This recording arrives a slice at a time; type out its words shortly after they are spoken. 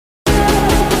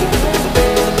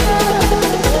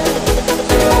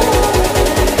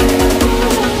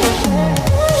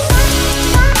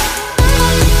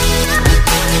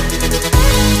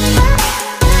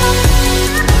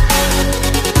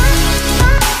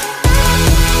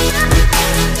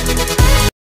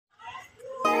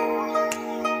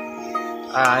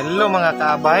Hello mga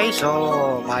kaabay, so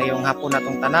mayong hapon na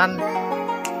tong tanan.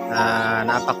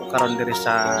 Naapa ko karon diri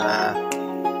sa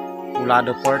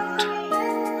Ulado Port.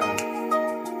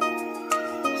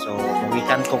 So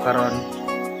mugikan ko karon,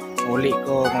 muli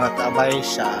ko mga kaabay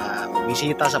sa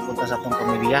bisita sa punta sa atong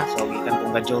pamilya. So gikan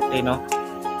kong gadyote no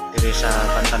diri sa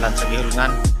Pantalan sa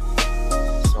Guihulngan.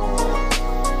 So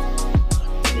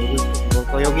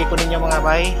kuyogi ko ninyo mga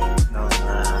bay no,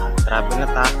 travel na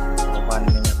ta uban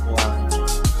ninyo ko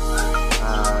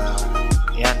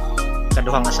yan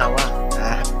kaduhang asawa.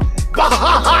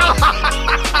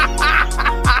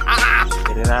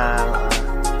 Dira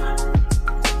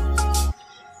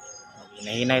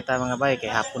hinahinay ta mga bay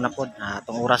kay hapon na pod.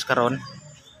 Atong oras karon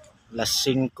alas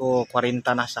 5:40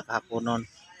 na sa kahaponon.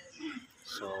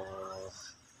 So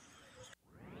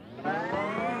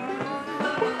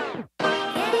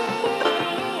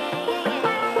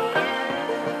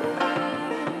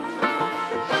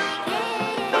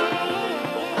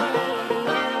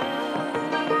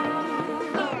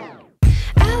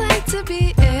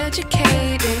be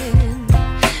educated,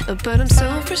 but I'm so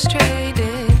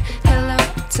frustrated. Hello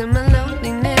to my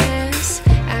loneliness.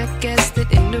 I guess that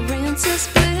ignorance is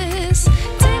bliss.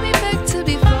 Take me back to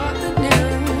before the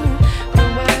new.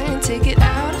 Rewind, take it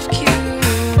out of cue.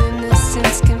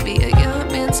 Innocence can be a young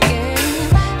man's game.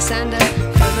 Signed up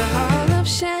for the hall of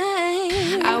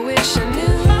shame. I wish I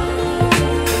knew.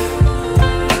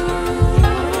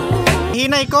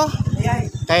 hinay ko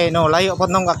kay no layo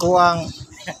pod nung ako ang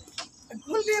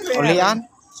ulian.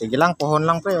 Sige lang, pohon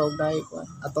lang pre, og dai ko.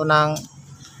 Ato nang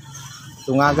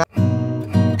tungaga.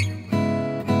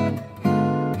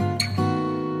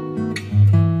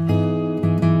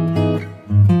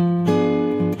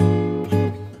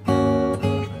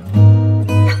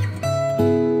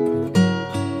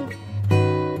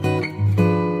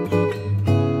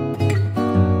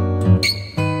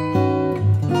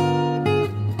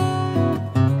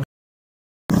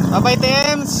 Abay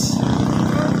teams.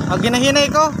 Pag ginahinay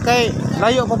ko, kay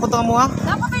layo papunta mo ha?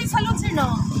 Dapat kayo salon sir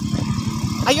no?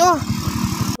 Ayo!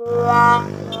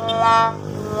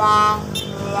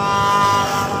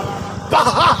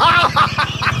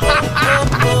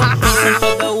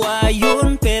 Pagawa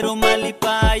yun, pero mali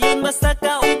pa yun. Basta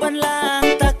kauban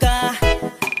lang taka.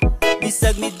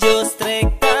 Bisag ni Diyos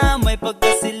trekta, may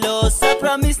pagkasilosa.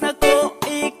 Promise na ko,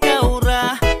 ikaw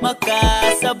ra.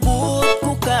 Makasabot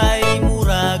ko kay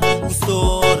murag.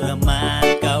 Gusto raman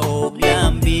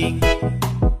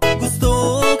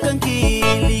gusto kang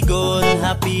kiligon,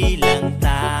 happy lang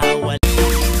tawa.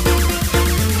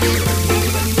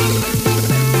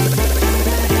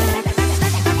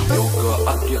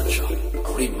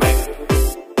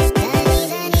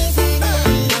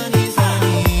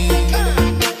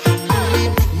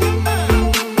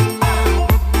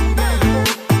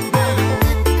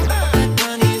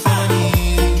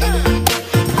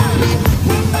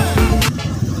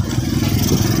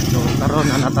 Karon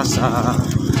na nata sa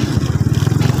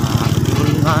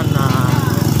Guihulngan na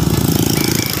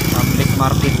public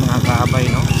market mga kaabay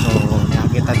no. So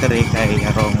kita diri kay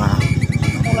arong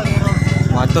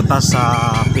moadto ta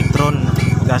sa Petron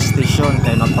gas station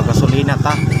kay magpagasolina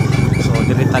ta. So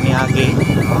diri ta niagi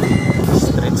no?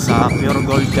 Straight sa Pure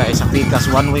Gold kay sa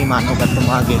Pikas one way man ug adto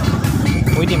niagi.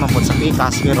 Pwede man pod sa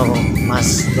Pikas pero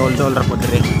mas dol-dol ra pod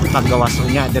diri paggawas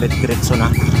unya diretso na.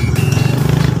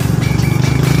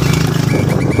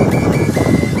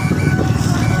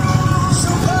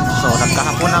 So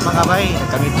nagkahapon na mga bay,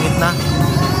 nagkamit-mit na.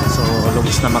 So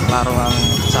lubos na maklaro ang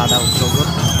sada ug sugot.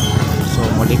 So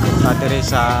mulikot na diri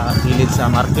sa gilid sa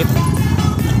market.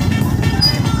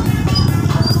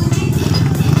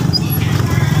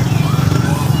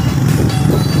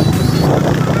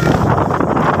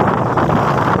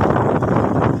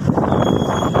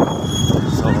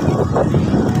 So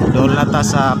doon na ta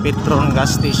sa Petron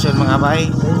gas station mga bay.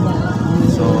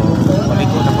 So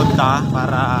mulikot na punta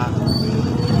para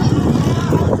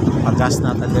pagas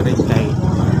na tadirin kay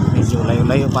medyo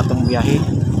layo-layo pa itong biyahe.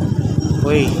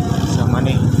 Uy, sama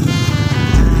ni.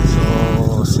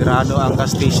 So sirado ang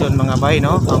gas station mga bay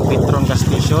no, ang Petron gas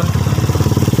station.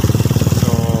 So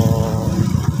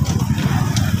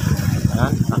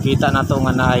ayan, nakita na ito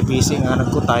nga na IPC nga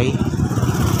nagkutay.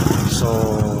 So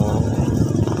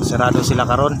sirado sila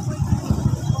karon.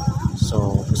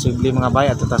 So posible mga bay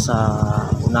at ito sa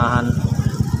unahan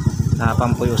na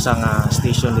pampuyusang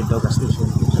station dito, gas station.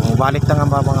 So balik ta nga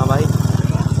mga bay,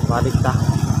 balik ta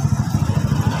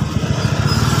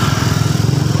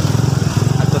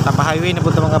at ito ta pa highway na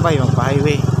punta mga bay, magpa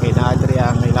highway kay naadri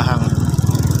ang ilahang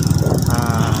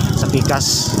sa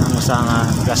Pikas ang usang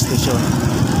gas station.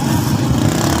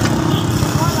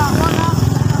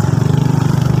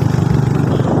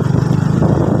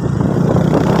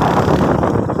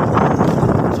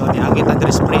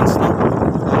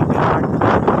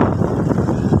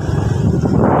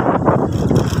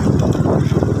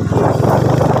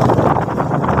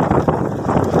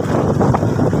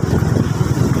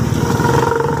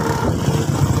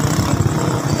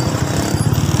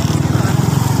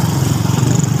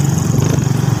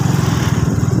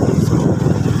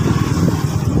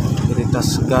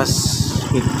 gas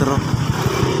filtro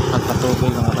at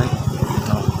patubig mga bay.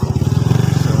 No.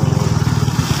 So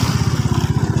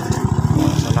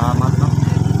salamat no.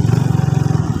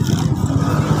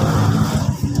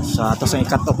 Sa ato sa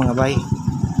ikat off mga bay.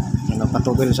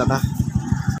 Nagpatubig sa ta.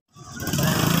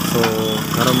 So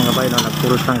karon mga bay no,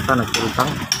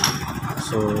 nagpultang.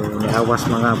 So niawas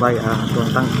mga bay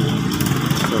atong tangki.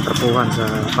 So trapuhan sa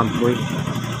pampoy.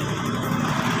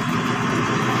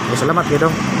 Salamat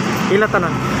kayo dong. Pila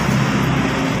tanan.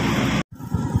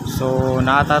 So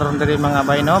naataron diri mga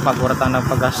bay no, paguratan ng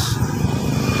pagas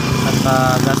at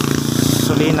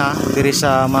gasolina diri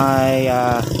sa may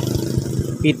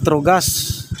Petrogas.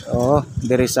 Oh,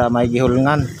 diri sa may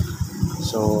Gihulngan.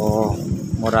 So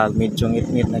murag medyo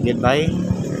ngit-ngit na gid bay.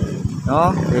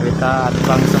 No, diri ta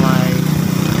atbang sa may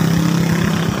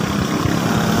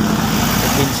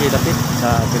pinsi dapit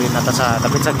sa diri nata sa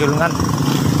dapit sa Gihulngan.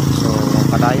 So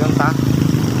padayon ta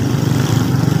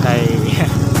kay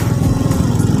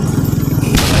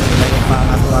dayon pa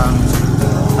ato ang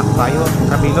takbayon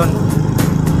kabilon.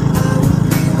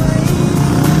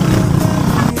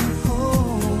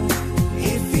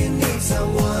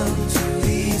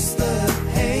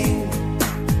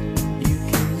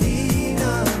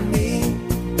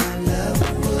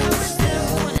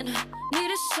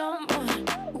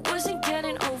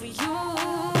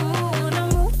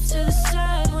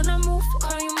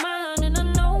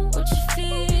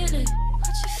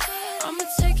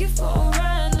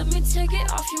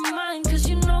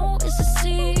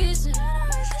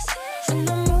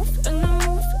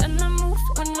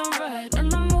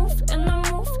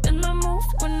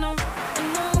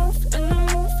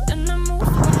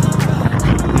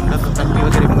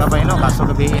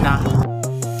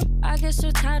 I guess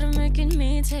you're tired of making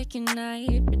me take a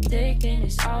night, but taking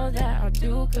is all that I'll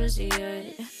do, cause yeah,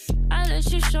 I let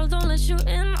you show, don't let you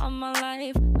in on my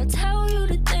life. I tell you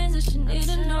the things that you need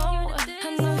to know.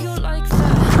 I know you like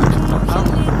that, I know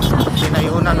you need that.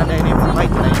 Sinayunan na dahil yung fight,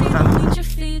 sinayunan. I need your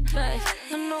feedback,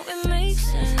 I know it makes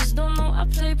sense. Don't know I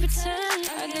play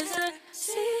pretend, I guess the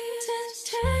seasons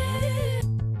change.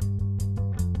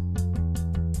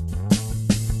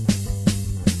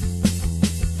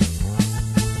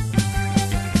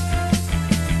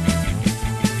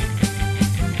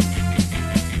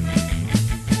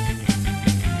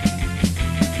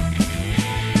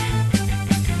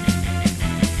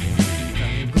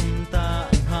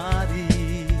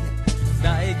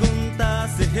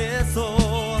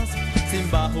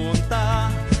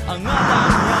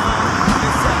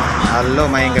 Hello,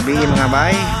 mayang gabi mga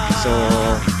bay. So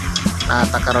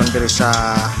natakaron diri sa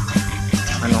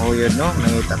manjuyod no,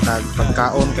 nangitatag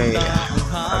pagkaon kay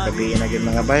gabi na gyud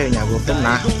mga bay, nya gutom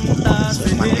na. So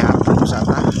manihapon ko sa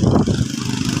ata.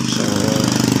 So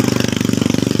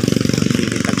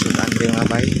ditag sudan diri mga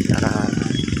bay para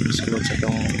sulod sa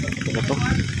tong tutok.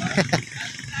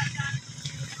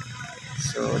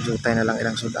 So jutay na lang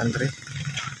ilang sudan diri.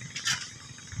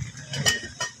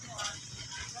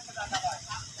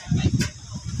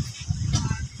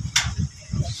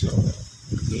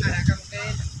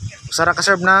 Sara ka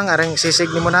serve nang areng sisig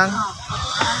nimo nang.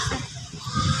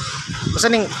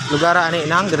 Usa ning lugar ani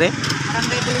nang dire?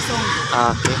 Barangay Bulisong.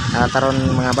 Okay. Taron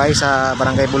mga bay sa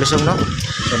Barangay Bulisong no.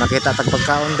 So nakita tag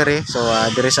pagkaon dire. So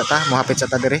dire sa ta, mohapit sa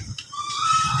ta dire.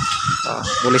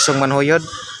 Bulisong manjuyod.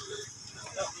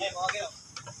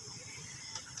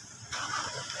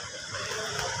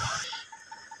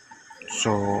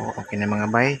 So okay na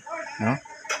mga bay, no?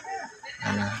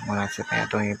 Ano, mga sa tayo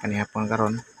itong panihapon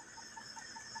karon.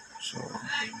 So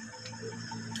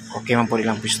okay man po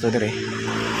ilang pisto dire.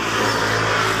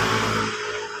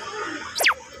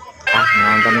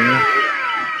 Mga tanong niyo.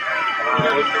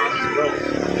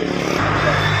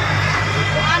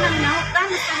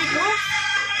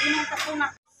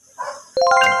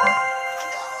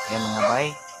 Yan mga bay,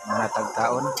 mga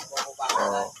tagtaon. So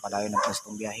palayo na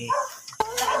pastong biyahe.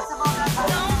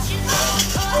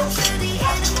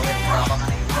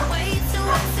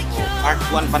 Part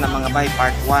 1 pa na mga bay,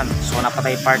 part 1. So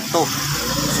napatay part 2.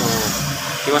 So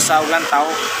iwas sa ulan tao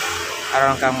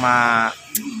aron kang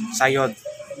masayod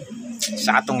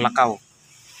sa atong lakaw.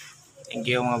 Thank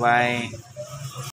you mga bay.